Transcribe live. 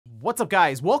What's up,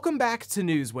 guys? Welcome back to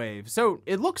Newswave. So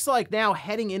it looks like now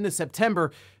heading into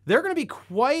September, there are going to be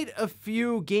quite a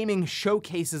few gaming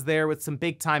showcases there with some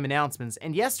big time announcements.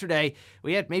 And yesterday,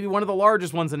 we had maybe one of the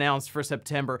largest ones announced for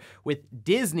September, with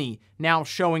Disney now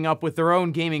showing up with their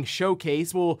own gaming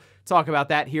showcase. We'll talk about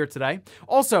that here today.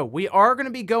 Also, we are going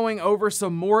to be going over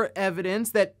some more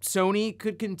evidence that Sony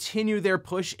could continue their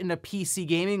push into PC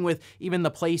gaming, with even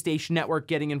the PlayStation Network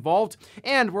getting involved.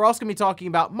 And we're also going to be talking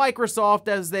about Microsoft,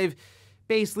 as they've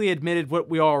basically admitted what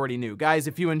we already knew. Guys,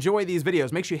 if you enjoy these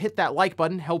videos, make sure you hit that like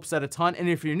button, helps out a ton. And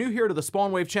if you're new here to the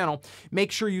Spawnwave channel,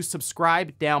 make sure you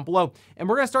subscribe down below. And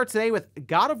we're going to start today with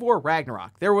God of War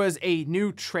Ragnarok. There was a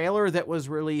new trailer that was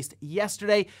released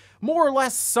yesterday, more or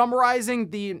less summarizing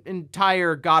the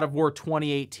entire God of War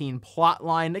 2018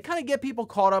 plotline to kind of get people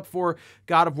caught up for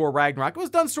God of War Ragnarok. It was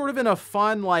done sort of in a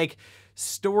fun, like,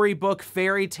 storybook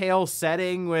fairy tale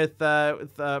setting with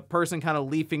a person kind of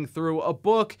leafing through a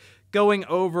book, going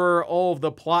over all of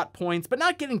the plot points, but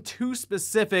not getting too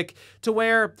specific to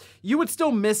where you would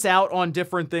still miss out on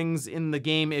different things in the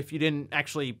game if you didn't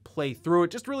actually play through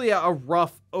it. Just really a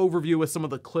rough overview with some of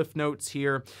the cliff notes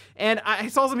here. And I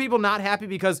saw some people not happy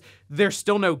because there's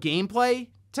still no gameplay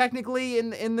technically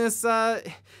in this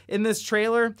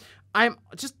trailer. I'm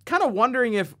just kind of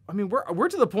wondering if, I mean, we're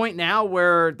to the point now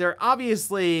where they're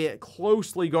obviously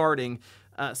closely guarding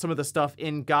some of the stuff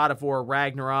in God of War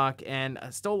Ragnarok, and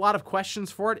still a lot of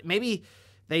questions for it. Maybe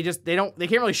they can't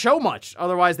really show much,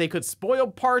 otherwise they could spoil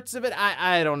parts of it.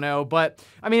 I don't know, but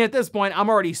I mean, at this point, I'm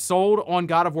already sold on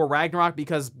God of War Ragnarok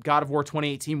because God of War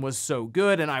 2018 was so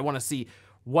good, and I want to see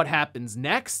what happens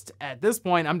next. At this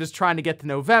point, I'm just trying to get to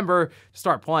November to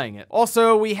start playing it.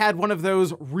 Also, we had one of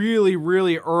those really,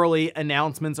 really early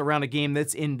announcements around a game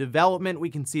that's in development.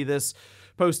 We can see this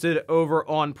posted over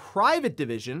on Private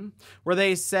Division, where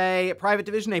they say, Private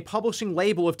Division, a publishing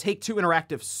label of Take-Two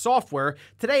Interactive Software,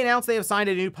 today announced they have signed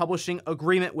a new publishing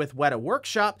agreement with Weta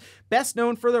Workshop, best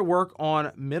known for their work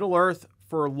on Middle-earth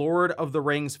for Lord of the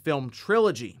Rings film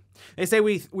trilogy. They say,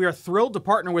 we are thrilled to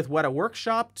partner with Weta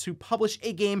Workshop to publish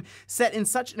a game set in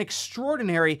such an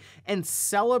extraordinary and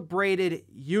celebrated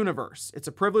universe. It's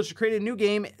a privilege to create a new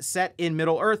game set in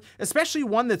Middle-earth, especially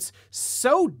one that's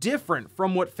so different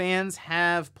from what fans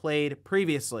have played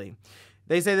previously.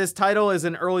 They say this title is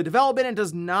in early development and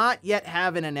does not yet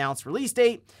have an announced release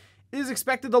date. It is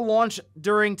expected to launch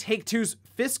during Take-Two's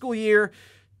fiscal year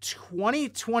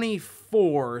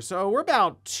 2024, so we're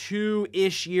about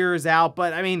 2-ish years out,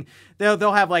 but I mean,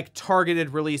 they'll have like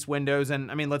targeted release windows, and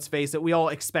I mean, let's face it, we all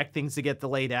expect things to get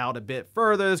delayed out a bit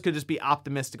further. This could just be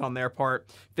optimistic on their part,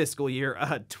 fiscal year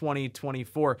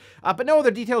 2024. But no other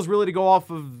details really to go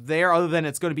off of there, other than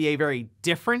it's going to be a very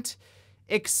different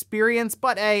experience.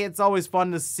 But hey, it's always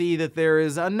fun to see that there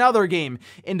is another game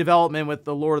in development with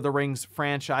the Lord of the Rings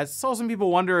franchise. I saw some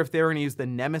people wonder if they're going to use the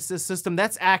Nemesis system.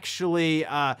 That's actually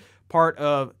part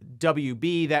of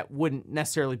WB that wouldn't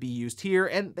necessarily be used here,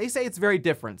 and they say it's very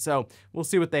different, so we'll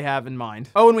see what they have in mind.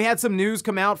 Oh, and we had some news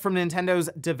come out from Nintendo's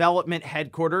development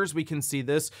headquarters. We can see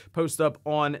this post up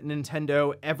on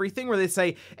Nintendo Everything, where they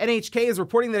say NHK is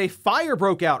reporting that a fire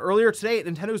broke out earlier today at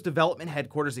Nintendo's development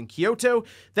headquarters in Kyoto.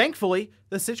 Thankfully,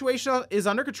 the situation is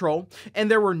under control, and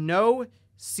there were no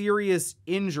serious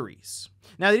injuries.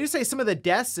 Now, they do say some of the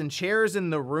desks and chairs in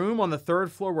the room on the third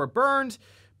floor were burned,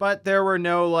 but there were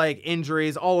no, like,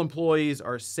 injuries. All employees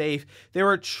are safe. They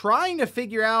were trying to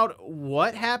figure out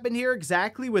what happened here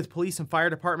exactly, with police and fire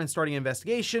departments starting an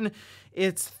investigation.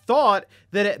 It's thought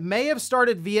that it may have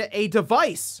started via a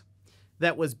device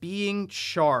that was being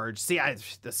charged. See,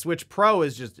 the Switch Pro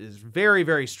is very,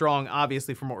 very strong,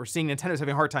 obviously, from what we're seeing. Nintendo's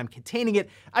having a hard time containing it.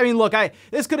 I mean, look,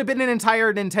 this could have been an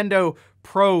entire Nintendo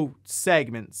Pro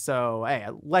segment, so hey, I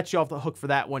let you off the hook for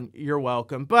that one. You're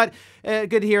welcome. But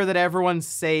good to hear that everyone's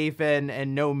safe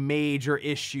and no major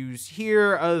issues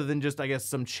here, other than just, I guess,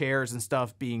 some chairs and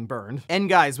stuff being burned. And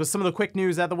guys, with some of the quick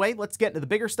news out of the way, let's get into the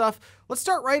bigger stuff. Let's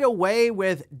start right away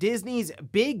with Disney's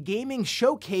big gaming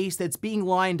showcase that's being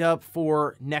lined up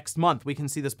for next month. We can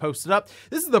see this posted up.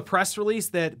 This is the press release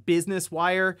that Business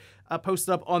Wire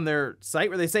posted up on their site,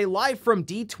 where they say, live from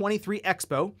D23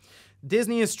 Expo,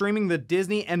 Disney is streaming the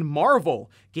Disney and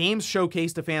Marvel Games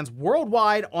Showcase to fans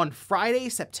worldwide on Friday,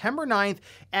 September 9th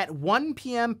at 1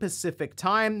 p.m. Pacific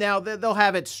time. Now, they'll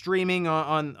have it streaming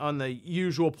on the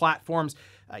usual platforms,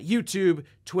 YouTube,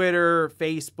 Twitter,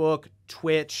 Facebook,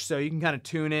 Twitch, so you can kind of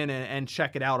tune in and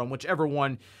check it out on whichever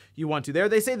one you want to there.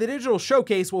 They say the digital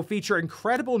showcase will feature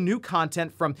incredible new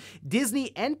content from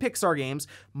Disney and Pixar games,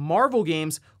 Marvel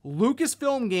games,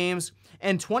 Lucasfilm games,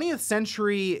 and 20th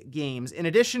Century games. In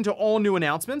addition to all new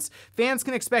announcements, fans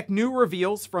can expect new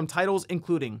reveals from titles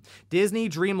including Disney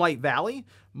Dreamlight Valley,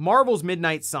 Marvel's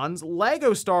Midnight Suns,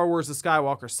 LEGO Star Wars The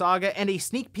Skywalker Saga, and a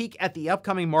sneak peek at the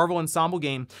upcoming Marvel Ensemble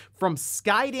game from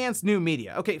Skydance New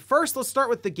Media. Okay, first let's start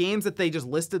with the games that they just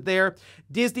listed there.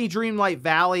 Disney Dreamlight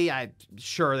Valley,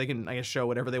 sure, they can, I guess, show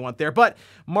whatever they want there, but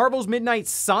Marvel's Midnight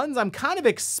Suns, I'm kind of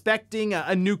expecting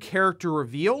a new character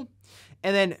reveal,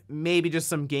 and then maybe just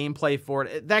some gameplay for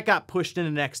it. That got pushed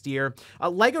into next year.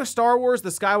 LEGO Star Wars, The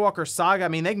Skywalker Saga, I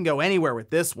mean, they can go anywhere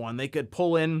with this one. They could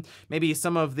pull in maybe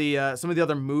some of the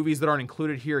other movies that aren't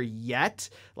included here yet,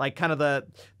 like kind of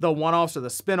the one-offs or the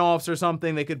spin-offs or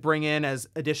something they could bring in as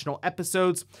additional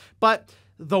episodes. But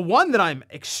the one that I'm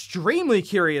extremely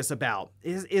curious about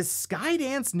is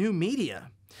Skydance New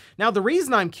Media. Now, the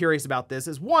reason I'm curious about this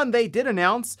is, one, they did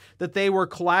announce that they were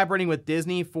collaborating with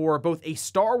Disney for both a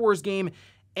Star Wars game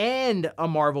and a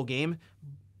Marvel game,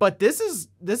 but this is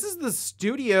the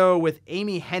studio with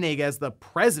Amy Hennig as the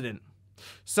president.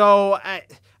 So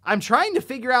I'm trying to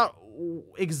figure out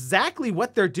exactly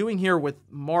what they're doing here with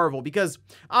Marvel, because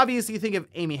obviously you think of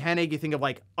Amy Hennig, you think of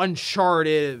like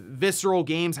Uncharted, Visceral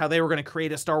Games, how they were going to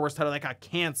create a Star Wars title that got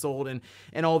canceled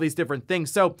and all these different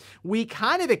things. So we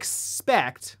kind of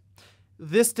expect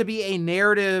this to be a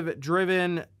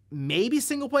narrative-driven, maybe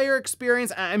single-player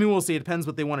experience. I mean, we'll see. It depends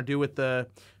what they want to do with the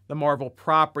Marvel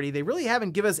property. They really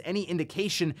haven't given us any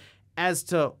indication as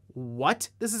to what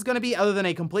this is going to be other than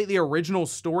a completely original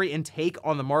story and take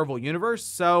on the Marvel Universe.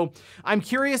 So I'm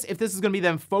curious if this is going to be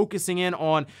them focusing in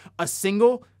on a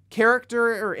single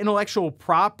character or intellectual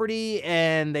property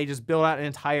and they just build out an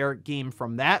entire game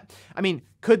from that. I mean,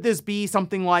 could this be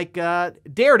something like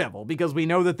Daredevil? Because we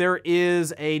know that there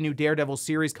is a new Daredevil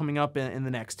series coming up in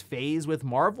the next phase with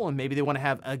Marvel, and maybe they want to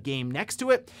have a game next to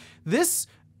it. This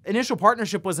initial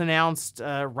partnership was announced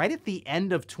right at the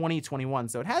end of 2021,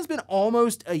 so it has been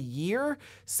almost a year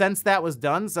since that was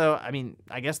done. So, I mean,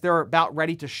 I guess they're about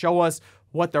ready to show us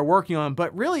what they're working on,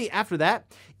 but really after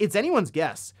that, it's anyone's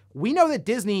guess. We know that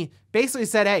Disney basically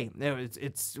said, hey,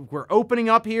 we're opening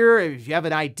up here. If you have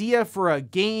an idea for a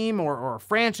game or a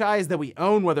franchise that we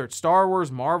own, whether it's Star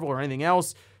Wars, Marvel, or anything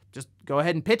else, just go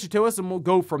ahead and pitch it to us and we'll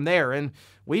go from there. And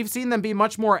we've seen them be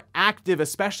much more active,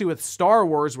 especially with Star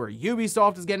Wars, where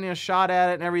Ubisoft is getting a shot at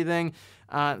it and everything.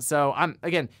 So I'm,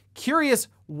 again, curious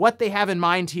what they have in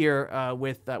mind here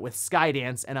with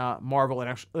Skydance and a Marvel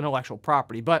intellectual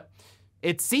property. But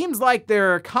it seems like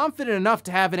they're confident enough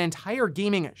to have an entire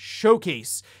gaming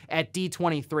showcase at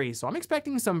D23. So I'm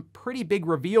expecting some pretty big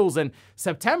reveals, and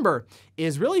September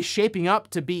is really shaping up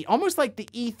to be almost like the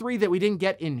E3 that we didn't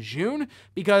get in June,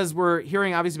 because we're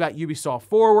hearing obviously about Ubisoft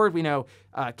Forward. We know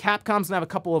Capcom's gonna have a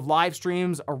couple of live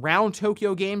streams around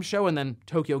Tokyo Game Show and then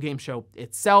Tokyo Game Show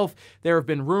itself. There have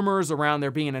been rumors around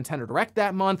there being a Nintendo Direct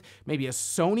that month, maybe a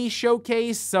Sony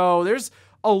showcase. So there's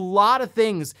a lot of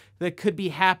things that could be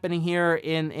happening here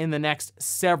in the next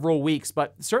several weeks,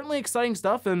 but certainly exciting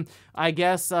stuff. And I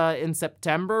guess in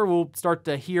September, we'll start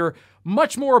to hear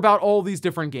much more about all these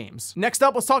different games. Next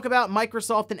up, let's talk about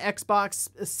Microsoft and Xbox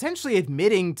essentially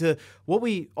admitting to what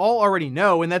we all already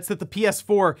know, and that's that the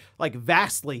PS4 like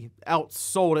vastly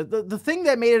outsold it. The thing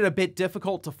that made it a bit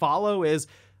difficult to follow is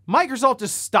Microsoft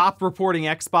just stopped reporting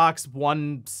Xbox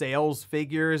One sales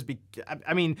figures.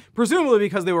 I mean, presumably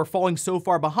because they were falling so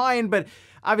far behind, but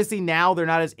obviously now they're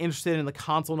not as interested in the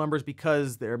console numbers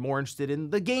because they're more interested in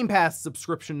the Game Pass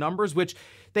subscription numbers, which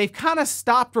they've kind of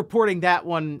stopped reporting that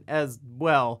one as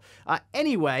well.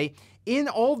 Anyway, in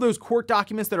all of those court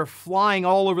documents that are flying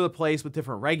all over the place with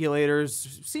different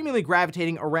regulators, seemingly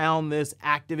gravitating around this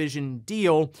Activision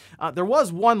deal, there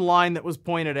was one line that was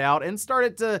pointed out and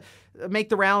started to make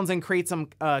the rounds and create some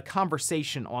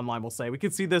conversation online, we'll say. We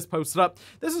could see this posted up.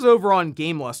 This is over on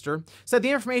GameLuster. Said the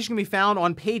information can be found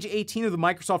on page 18 of the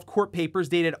Microsoft court papers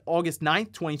dated August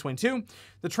 9th, 2022.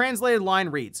 The translated line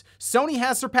reads, Sony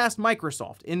has surpassed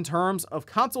Microsoft in terms of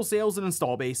console sales and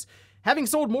install base, having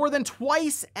sold more than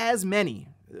twice as many,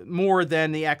 more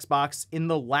than the Xbox in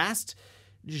the last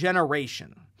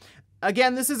generation.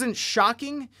 Again, this isn't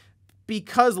shocking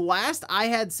because last I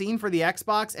had seen for the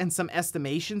Xbox and some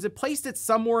estimations, it placed it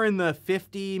somewhere in the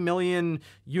 50 million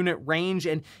unit range.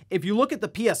 And if you look at the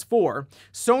PS4,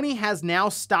 Sony has now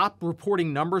stopped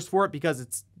reporting numbers for it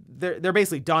because they're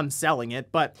basically done selling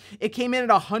it, but it came in at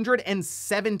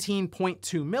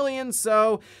 117.2 million.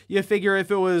 So you figure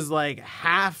if it was like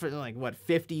half, like what,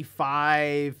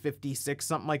 55, 56,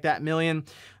 something like that million,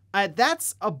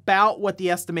 That's about what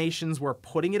the estimations were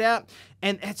putting it at,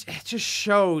 and it just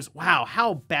shows, wow,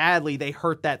 how badly they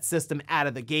hurt that system out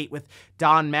of the gate, with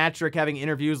Don Matrick having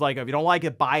interviews like, if you don't like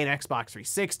it, buy an Xbox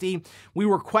 360. We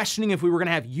were questioning if we were going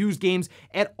to have used games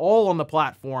at all on the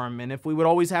platform, and if we would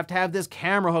always have to have this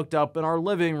camera hooked up in our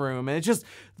living room, and it's just,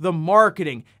 the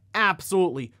marketing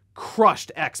absolutely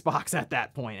crushed Xbox at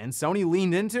that point, and Sony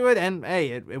leaned into it, and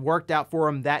hey, it worked out for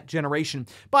them that generation.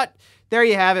 But there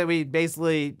you have it. We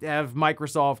basically have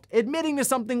Microsoft admitting to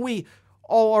something we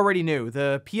all already knew.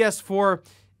 The PS4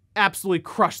 absolutely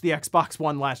crushed the Xbox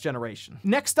One last generation.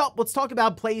 Next up, let's talk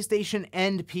about PlayStation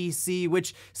and PC,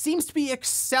 which seems to be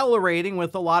accelerating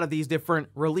with a lot of these different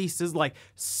releases like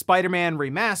Spider-Man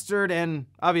Remastered, and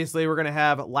obviously we're going to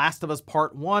have Last of Us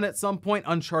Part 1 at some point,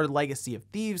 Uncharted Legacy of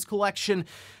Thieves collection.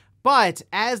 But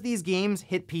as these games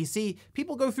hit PC,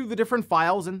 people go through the different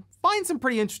files and find some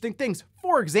pretty interesting things.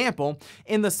 For example,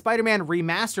 in the Spider-Man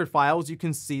Remastered files, you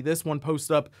can see this one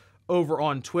posted up over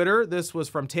on Twitter. This was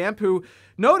from Tamp, who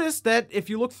noticed that if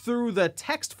you look through the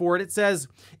text for it, it says,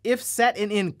 if set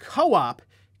in co-op,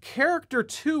 Character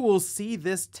 2 will see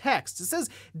this text. It says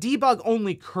debug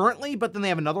only currently, but then they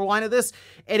have another line of this,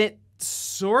 and it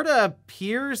sort of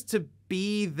appears to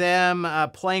be them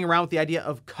playing around with the idea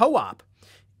of co-op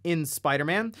in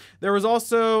Spider-Man. There was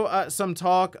also some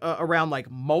talk around like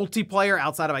multiplayer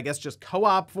outside of, I guess, just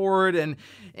co-op for it, and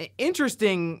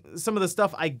interesting, some of the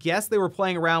stuff I guess they were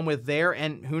playing around with there,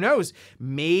 and who knows,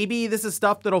 maybe this is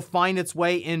stuff that'll find its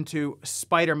way into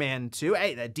Spider-Man 2.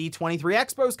 Hey, the D23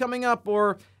 Expo's coming up,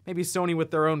 or maybe Sony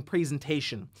with their own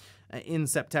presentation in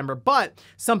September. But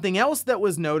something else that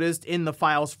was noticed in the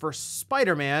files for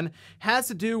Spider-Man has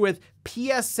to do with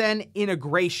PSN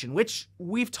integration, which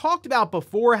we've talked about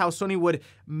before, how Sony would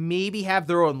maybe have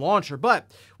their own launcher,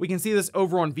 but we can see this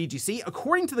over on VGC.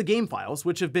 According to the game files,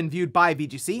 which have been viewed by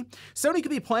VGC, Sony could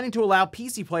be planning to allow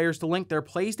PC players to link their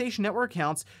PlayStation Network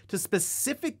accounts to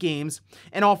specific games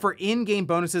and offer in-game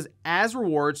bonuses as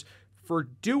rewards for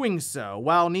doing so.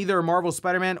 While neither Marvel's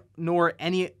Spider-Man nor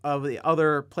any of the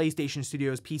other PlayStation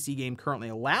Studios PC game currently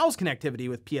allows connectivity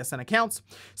with PSN accounts,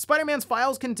 Spider-Man's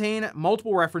files contain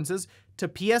multiple references to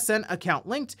PSN account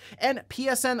linked and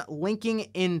PSN linking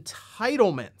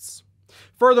entitlements.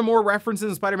 Furthermore, references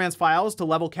in Spider-Man's files to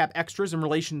level cap extras in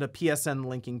relation to PSN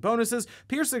linking bonuses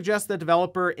appears to suggest that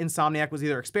developer Insomniac was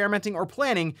either experimenting or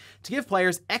planning to give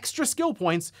players extra skill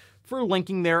points for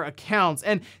linking their accounts.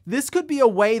 And this could be a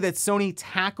way that Sony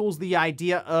tackles the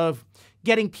idea of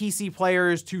getting PC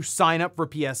players to sign up for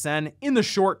PSN in the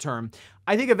short term.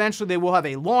 I think eventually they will have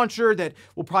a launcher that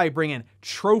will probably bring in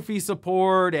trophy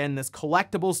support and this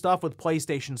collectible stuff with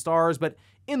PlayStation Stars, but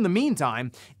in the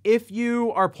meantime, if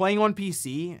you are playing on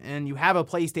PC and you have a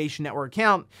PlayStation Network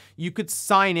account, you could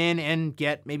sign in and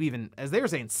get maybe even, as they were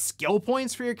saying, skill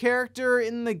points for your character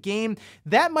in the game.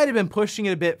 That might have been pushing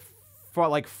it a bit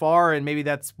far, and maybe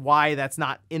that's why that's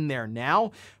not in there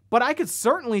now. But I could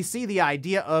certainly see the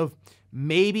idea of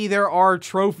maybe there are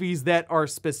trophies that are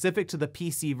specific to the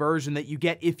PC version that you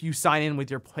get if you sign in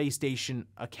with your PlayStation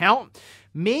account.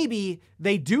 Maybe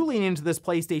they do lean into this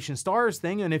PlayStation Stars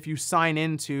thing, and if you sign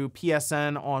into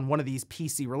PSN on one of these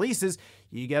PC releases,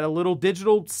 you get a little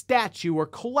digital statue or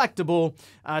collectible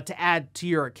to add to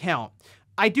your account.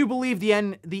 I do believe the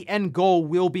end goal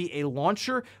will be a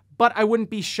launcher, but I wouldn't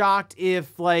be shocked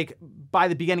if, like, by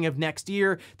the beginning of next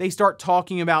year, they start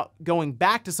talking about going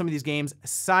back to some of these games,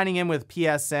 signing in with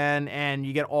PSN, and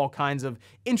you get all kinds of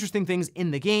interesting things in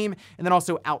the game, and then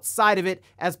also outside of it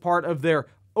as part of their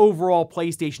overall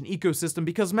PlayStation ecosystem.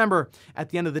 Because remember, at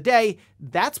the end of the day,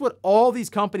 that's what all these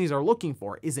companies are looking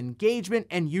for, is engagement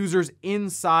and users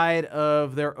inside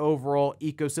of their overall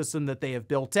ecosystem that they have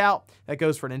built out. That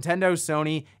goes for Nintendo,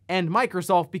 Sony, and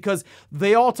Microsoft, because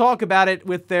they all talk about it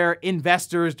with their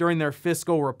investors during their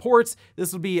fiscal reports.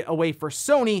 This will be a way for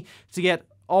Sony to get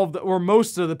all of the, or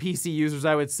most of the PC users,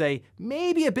 I would say,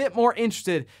 maybe a bit more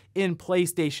interested in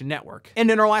PlayStation Network. And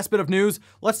in our last bit of news,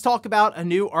 let's talk about a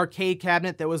new arcade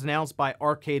cabinet that was announced by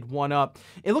Arcade1Up.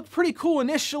 It looked pretty cool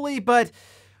initially, but,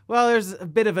 well, there's a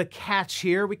bit of a catch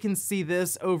here. We can see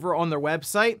this over on their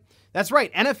website. That's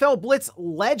right, NFL Blitz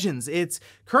Legends. It's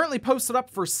currently posted up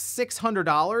for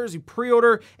 $600. You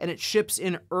pre-order and it ships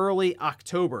in early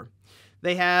October.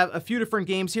 They have a few different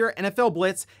games here: NFL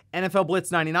Blitz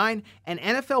 99, and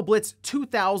NFL Blitz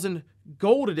 2000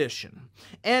 Gold Edition.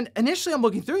 And initially I'm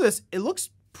looking through this, it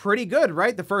looks pretty good,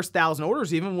 right? The first 1,000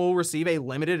 orders even will receive a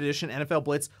limited edition NFL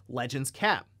Blitz Legends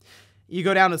cap. You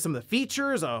go down to some of the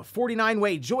features: a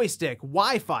 49-way joystick,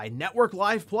 Wi-Fi, network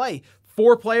live play,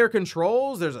 4-player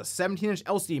controls, there's a 17-inch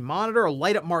LCD monitor, a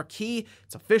light-up marquee,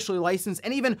 it's officially licensed,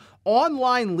 and even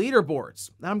online leaderboards.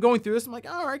 And I'm going through this, I'm like,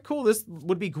 all right, cool, this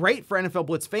would be great for NFL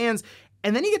Blitz fans.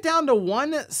 And then you get down to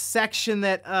one section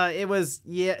that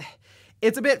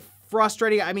it's a bit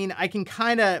frustrating. I mean, I can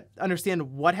kind of understand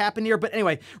what happened here, but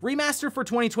anyway, remastered for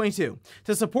 2022.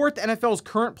 To support the NFL's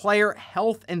current player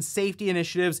health and safety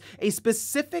initiatives, a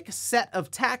specific set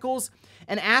of tackles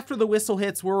and after the whistle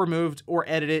hits were removed or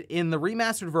edited in the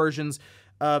remastered versions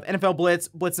of NFL Blitz,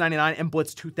 Blitz 99, and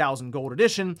Blitz 2000 Gold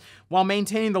Edition, while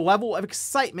maintaining the level of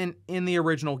excitement in the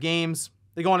original games.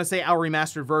 They go on to say our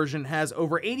remastered version has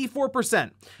over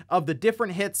 84% of the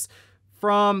different hits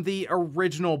from the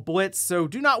original Blitz, so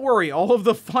do not worry, all of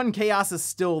the fun chaos is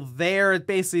still there. It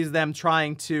basically is them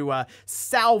trying to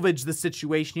salvage the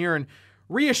situation here and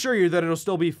reassure you that it'll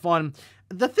still be fun.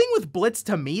 The thing with Blitz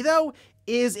to me, though,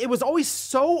 is it was always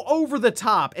so over the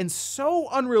top and so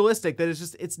unrealistic that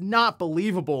it's not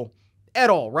believable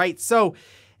at all, right? So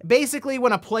basically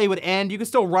when a play would end, you could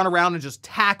still run around and just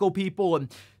tackle people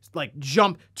and like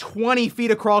jump 20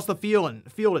 feet across the field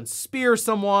and spear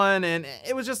someone, and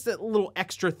it was just a little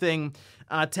extra thing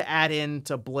to add in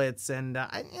to Blitz, and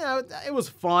it was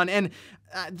fun. And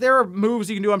there are moves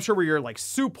you can do, I'm sure, where you're like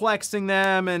suplexing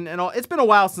them and all. It's been a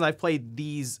while since I've played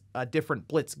these different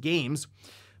Blitz games,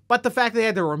 but the fact they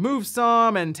had to remove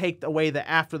some and take away the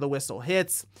after the whistle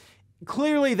hits,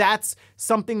 clearly that's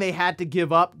something they had to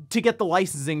give up to get the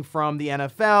licensing from the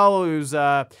NFL, who's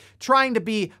trying to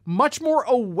be much more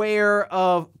aware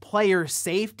of player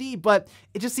safety, but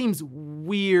it just seems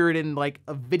weird in like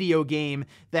a video game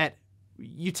that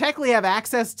you technically have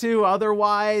access to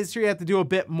otherwise. Sure, you have to do a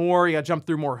bit more, you gotta jump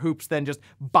through more hoops than just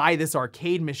buy this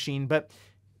arcade machine, but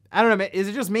I don't know, is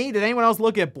it just me? Did anyone else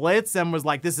look at Blitz and was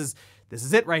like, this is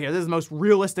it right here. This is the most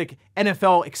realistic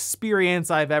NFL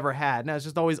experience I've ever had. And it's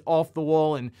just always off the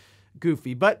wall and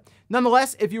goofy. But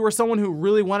nonetheless, if you were someone who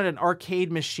really wanted an arcade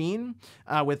machine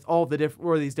with all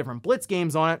these different Blitz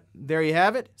games on it, there you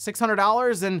have it,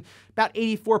 $600 and about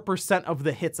 84% of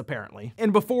the hits apparently.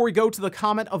 And before we go to the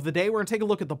comment of the day, we're gonna take a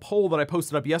look at the poll that I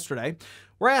posted up yesterday.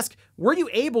 We're asked, were you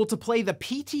able to play the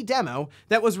PT demo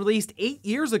that was released 8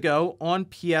 years ago on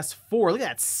PS4? Look at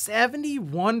that,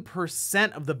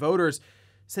 71% of the voters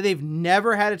say they've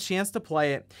never had a chance to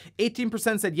play it.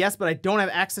 18% said yes, but I don't have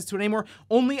access to it anymore.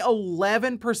 Only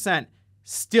 11%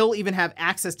 still even have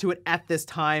access to it at this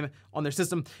time on their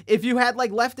system. If you had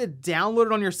like left it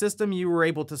downloaded on your system, you were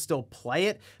able to still play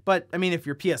it. But I mean, if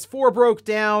your PS4 broke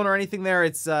down or anything there,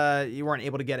 it's you weren't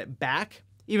able to get it back,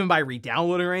 even by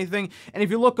re-downloading or anything. And if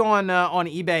you look on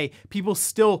eBay, people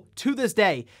still, to this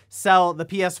day, sell the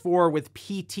PS4 with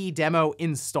PT demo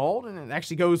installed, and it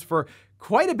actually goes for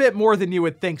quite a bit more than you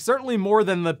would think. Certainly more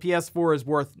than the PS4 is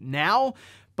worth now.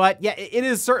 But yeah, it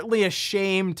is certainly a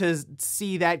shame to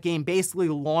see that game basically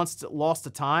lost to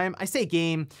time. I say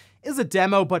game is a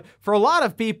demo, but for a lot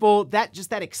of people, that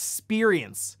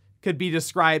experience could be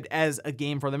described as a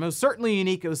game for them. It was certainly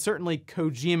unique. It was certainly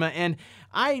Kojima, and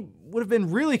I would have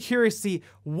been really curious to see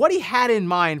what he had in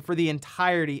mind for the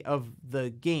entirety of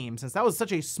the game. Since that was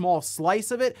such a small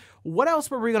slice of it, what else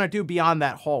were we gonna do beyond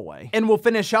that hallway? And we'll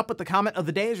finish up with the comment of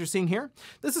the day, as you're seeing here.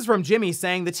 This is from Jimmy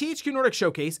saying, the THQ Nordic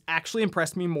Showcase actually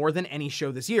impressed me more than any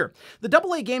show this year. The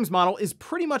AA games model is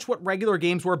pretty much what regular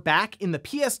games were back in the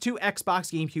PS2,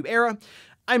 Xbox, GameCube era.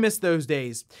 I miss those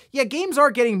days. Yeah, games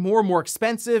are getting more and more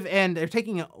expensive, and they're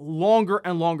taking longer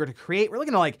and longer to create. We're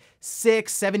looking at like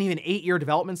 6, 7, even 8-year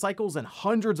development cycles and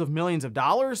hundreds of millions of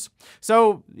dollars.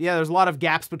 So yeah, there's a lot of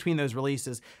gaps between those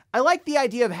releases. I like the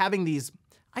idea of having these,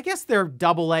 I guess they're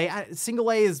AA.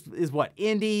 Single A is what,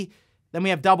 indie. Then we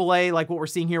have AA, like what we're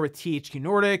seeing here with THQ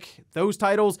Nordic, those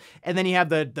titles. And then you have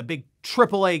the big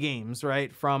AAA games,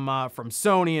 right? From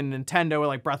Sony and Nintendo,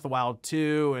 like Breath of the Wild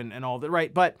 2 and all that,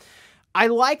 right? But I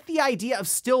like the idea of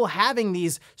still having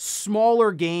these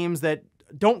smaller games that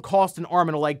don't cost an arm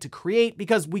and a leg to create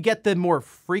because we get them more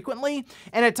frequently.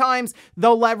 And at times,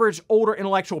 they'll leverage older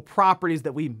intellectual properties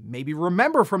that we maybe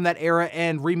remember from that era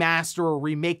and remaster or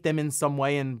remake them in some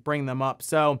way and bring them up.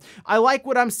 So I like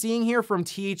what I'm seeing here from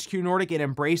THQ Nordic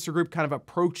and Embracer Group kind of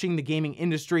approaching the gaming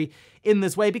industry in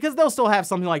this way, because they'll still have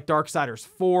something like Darksiders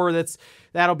 4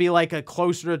 that'll be like a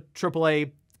closer to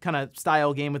AAA kind of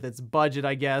style game with its budget,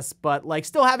 I guess, but like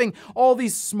still having all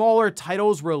these smaller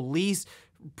titles released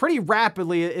pretty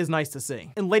rapidly is nice to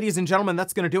see. And ladies and gentlemen,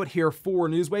 that's gonna do it here for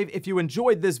Newswave. If you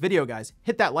enjoyed this video, guys,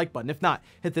 hit that like button. If not,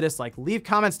 hit the dislike. Leave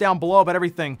comments down below about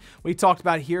everything we talked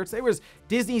about here. Today was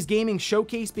Disney's gaming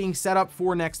showcase being set up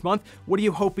for next month. What are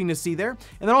you hoping to see there?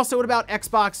 And then also, what about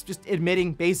Xbox just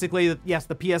admitting basically that yes,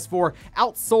 the PS4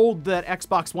 outsold the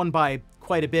Xbox One by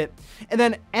quite a bit. And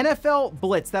then NFL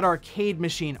Blitz, that arcade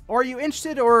machine. Are you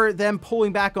interested, or are them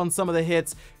pulling back on some of the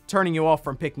hits, turning you off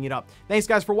from picking it up? Thanks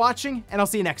guys for watching, and I'll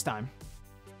see you next time.